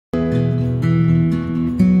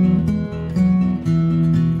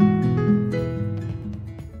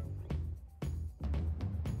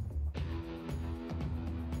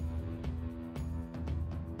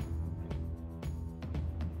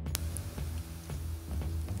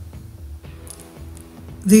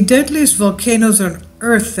The deadliest volcanoes on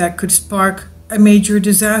Earth that could spark a major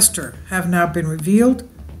disaster have now been revealed.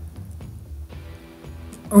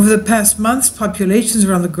 Over the past months, populations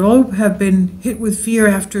around the globe have been hit with fear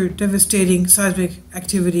after devastating seismic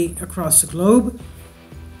activity across the globe.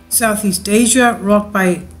 Southeast Asia rocked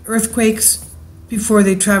by earthquakes before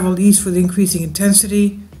they traveled east with increasing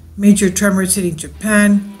intensity. Major tremors hitting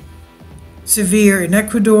Japan. Severe in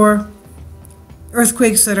Ecuador.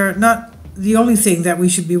 Earthquakes that are not the only thing that we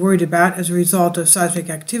should be worried about as a result of seismic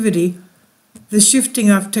activity. The shifting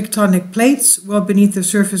of tectonic plates well beneath the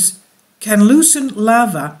surface can loosen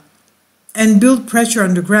lava and build pressure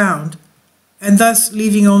underground, and thus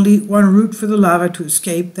leaving only one route for the lava to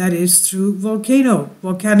escape, that is through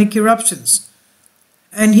volcanic eruptions.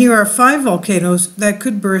 And here are 5 volcanoes that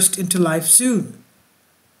could burst into life soon.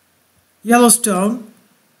 Yellowstone,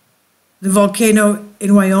 the volcano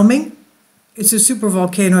in Wyoming. It's a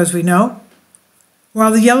supervolcano, as we know.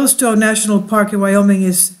 While the Yellowstone National Park in Wyoming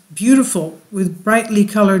is beautiful with brightly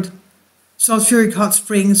colored sulfuric hot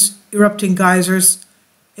springs, erupting geysers,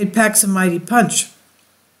 it packs a mighty punch.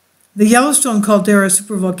 The Yellowstone caldera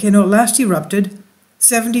supervolcano last erupted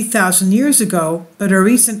 70,000 years ago, but a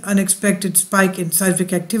recent unexpected spike in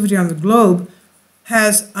seismic activity on the globe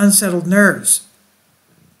has unsettled nerves.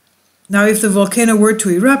 Now, if the volcano were to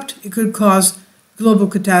erupt, it could cause global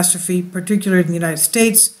catastrophe, particularly in the United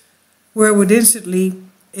States, where it would instantly,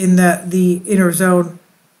 in the inner zone,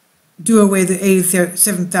 do away with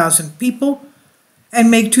 87,000 people and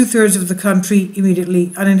make 2/3 of the country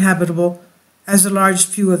immediately uninhabitable, as a large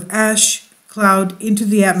spew of ash cloud into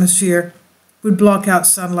the atmosphere would block out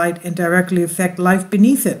sunlight and directly affect life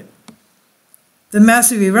beneath it. The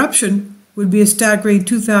massive eruption would be a staggering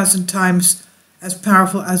 2,000 times as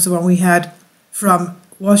powerful as the one we had from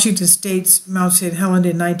Washington State's Mount St. Helens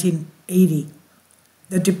in 1980,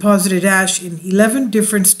 that deposited ash in 11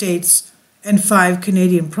 different states and 5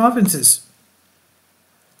 Canadian provinces.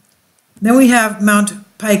 Then we have Mount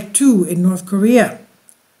Pike 2 in North Korea.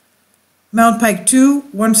 Mount Pike 2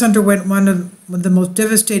 once underwent one of the most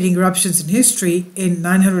devastating eruptions in history in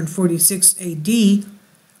 946 AD,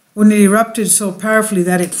 when it erupted so powerfully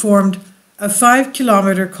that it formed a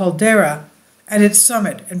 5-kilometer caldera at its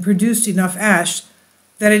summit and produced enough ash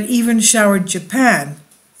that it even showered Japan,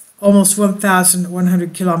 almost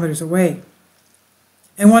 1,100 kilometers away.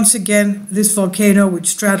 And once again, this volcano, which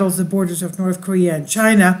straddles the borders of North Korea and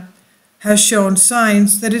China, has shown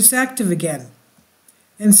signs that it's active again.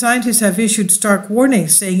 And scientists have issued stark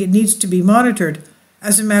warnings saying it needs to be monitored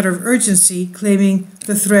as a matter of urgency, claiming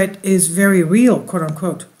the threat is very real, quote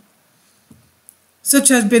unquote. Such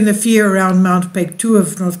has been the fear around Mount Pike 2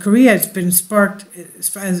 of North Korea. It's been sparked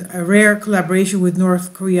as a rare collaboration with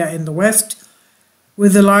North Korea in the West,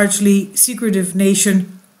 with a largely secretive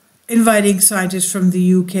nation inviting scientists from the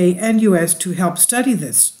UK and US to help study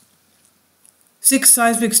this. 6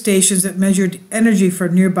 seismic stations that measured energy for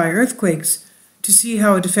nearby earthquakes to see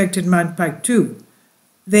how it affected Mount Pike 2.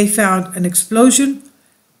 They found an explosion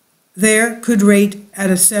there could rate at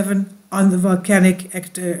a 7 on the volcanic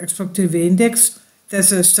explosivity index.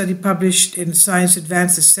 That's a study published in Science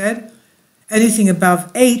Advances said. Anything above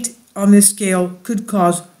 8 on this scale could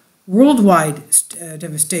cause worldwide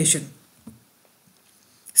devastation.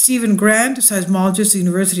 Stephen Grant, a seismologist at the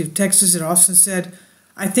University of Texas at Austin, said,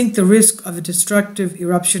 "I think the risk of a destructive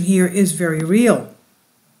eruption here is very real."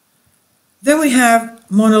 Then we have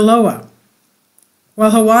Mauna Loa.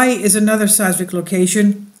 While Hawaii is another seismic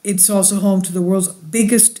location, it's also home to the world's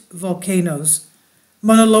biggest volcanoes.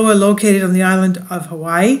 Mauna Loa, located on the island of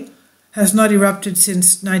Hawaii, has not erupted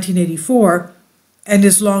since 1984 and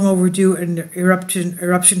is long overdue, an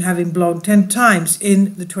eruption having blown 10 times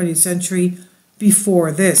in the 20th century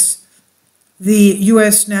before this. The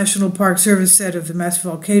U.S. National Park Service said of the massive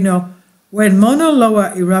volcano, "When Mauna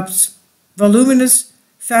Loa erupts, voluminous,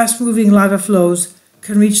 fast-moving lava flows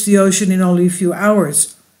can reach the ocean in only a few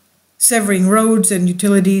hours, severing roads and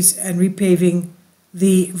utilities and repaving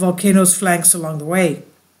the volcano's flanks along the way."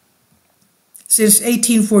 Since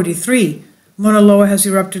 1843, Mauna Loa has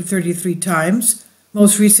erupted 33 times,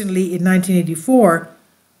 most recently in 1984,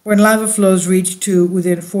 when lava flows reached to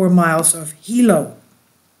within 4 miles of Hilo.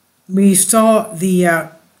 We saw the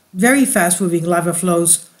very fast-moving lava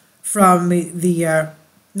flows from the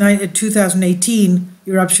 2018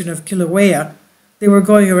 eruption of Kilauea. They were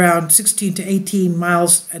going around 16 to 18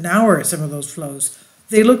 miles an hour, some of those flows.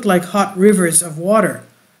 They looked like hot rivers of water,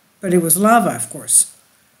 but it was lava, of course.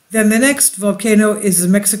 Then the next volcano is the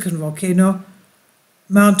Mexican volcano,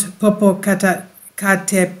 Mount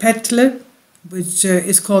Popocatépetl, which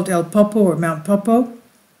is called El Popo or Mount Popo,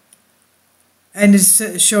 and is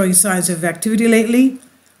showing signs of activity lately.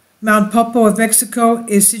 Mount Popo of Mexico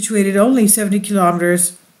is situated only 70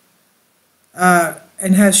 kilometers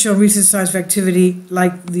and has shown recent signs of activity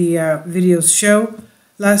like the videos show.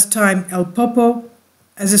 Last time El Popo,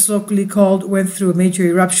 as it's locally called, went through a major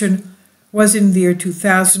eruption was in the year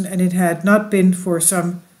 2000, and it had not been for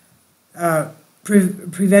some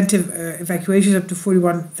preventive evacuations. Up to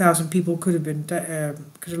 41,000 people could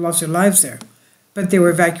have lost their lives there, but they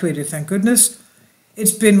were evacuated, thank goodness.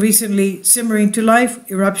 It's been recently simmering to life,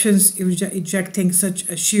 eruptions ejecting such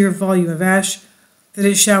a sheer volume of ash that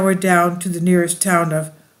it showered down to the nearest town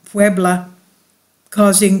of Puebla,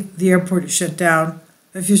 causing the airport to shut down.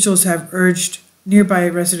 Officials have urged nearby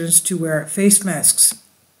residents to wear face masks.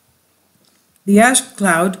 The ash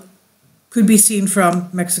cloud could be seen from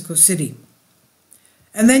Mexico City.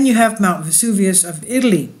 And then you have Mount Vesuvius of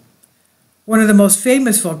Italy, one of the most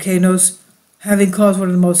famous volcanoes, having caused one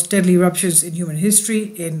of the most deadly eruptions in human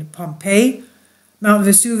history in Pompeii. Mount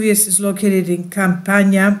Vesuvius is located in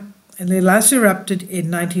Campania, and it last erupted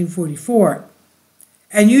in 1944,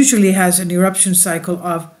 and usually has an eruption cycle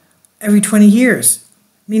of every 20 years,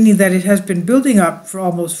 meaning that it has been building up for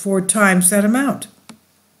almost 4 times that amount.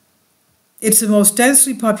 It's the most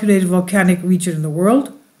densely populated volcanic region in the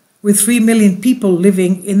world, with 3 million people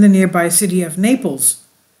living in the nearby city of Naples,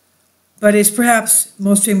 but is perhaps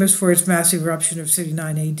most famous for its massive eruption of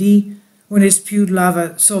 79 AD, when it spewed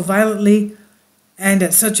lava so violently and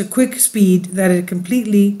at such a quick speed that it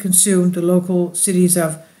completely consumed the local cities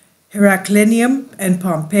of Heracleum and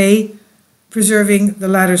Pompeii, preserving the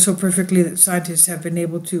latter so perfectly that scientists have been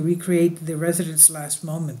able to recreate the residents' last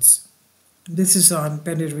moments. This is on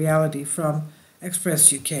Bended Reality from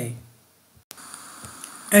Express UK.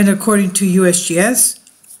 And according to USGS,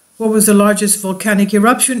 what was the largest volcanic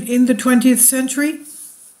eruption in the 20th century?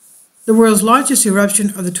 The world's largest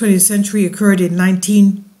eruption of the 20th century occurred in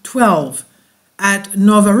 1912 at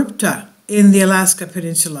Nova Rupta in the Alaska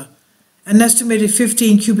Peninsula. An estimated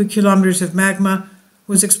 15 cubic kilometers of magma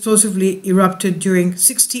was explosively erupted during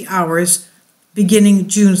 60 hours beginning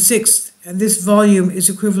June 6th, and this volume is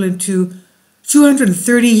equivalent to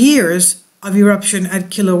 230 years of eruption at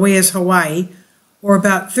Kilauea's, Hawaii, or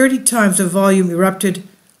about 30 times the volume erupted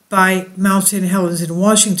by Mount St. Helens in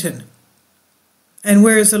Washington. And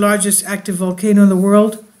where is the largest active volcano in the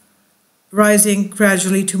world? Rising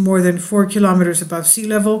gradually to more than 4 kilometers above sea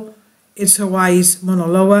level, it's Hawaii's Mauna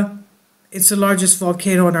Loa. It's the largest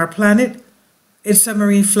volcano on our planet. Its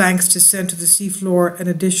submarine flanks descend to the seafloor an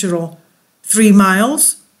additional 3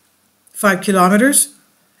 miles, 5 kilometers,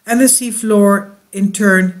 and the seafloor in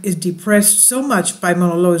turn is depressed so much by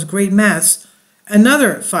Mauna Loa's great mass,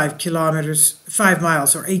 another 5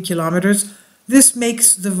 miles or 8 kilometers. This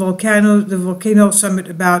makes the volcano summit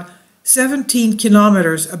about 17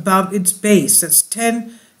 kilometers above its base. That's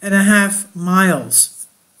 10.5 miles.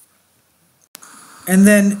 And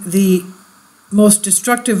then the most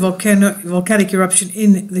destructive volcanic eruption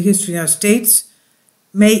in the history of the United States,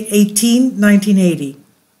 May 18, 1980.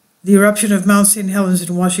 The eruption of Mount St. Helens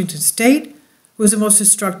in Washington State was the most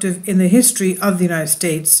destructive in the history of the United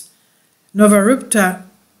States. Nova Rupta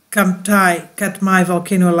Katmai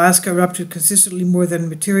volcano, Alaska, erupted consistently more than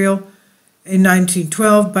material in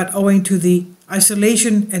 1912, but owing to the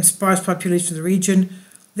isolation and sparse population of the region,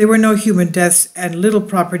 there were no human deaths and little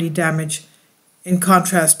property damage, in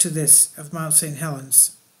contrast to this of Mount St.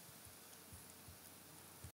 Helens.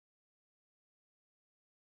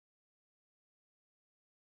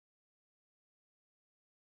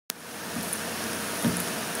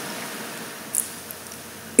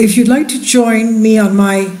 If you'd like to join me on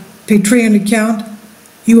my Patreon account,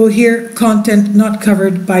 you will hear content not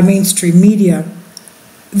covered by mainstream media.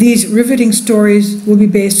 These riveting stories will be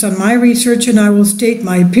based on my research, and I will state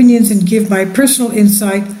my opinions and give my personal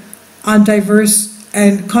insight on diverse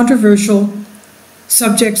and controversial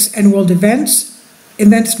subjects and world events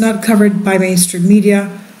not covered by mainstream media,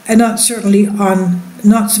 and not supported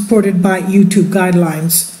by YouTube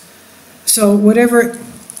guidelines. So whatever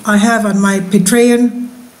I have on my Patreon,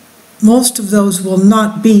 most of those will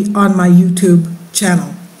not be on my YouTube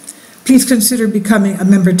channel. Please consider becoming a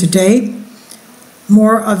member today.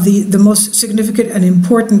 More of the most significant and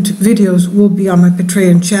important videos will be on my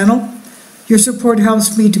Patreon channel. Your support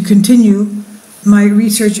helps me to continue my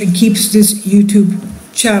research and keeps this YouTube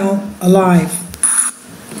channel alive.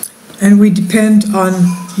 And we depend on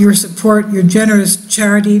your support, your generous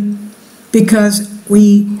charity, because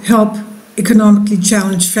we help economically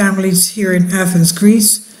challenged families here in Athens,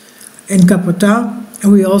 Greece, in Kapota,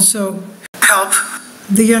 and we also help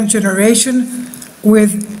the young generation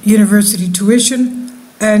with university tuition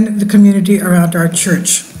and the community around our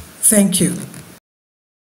church. Thank you.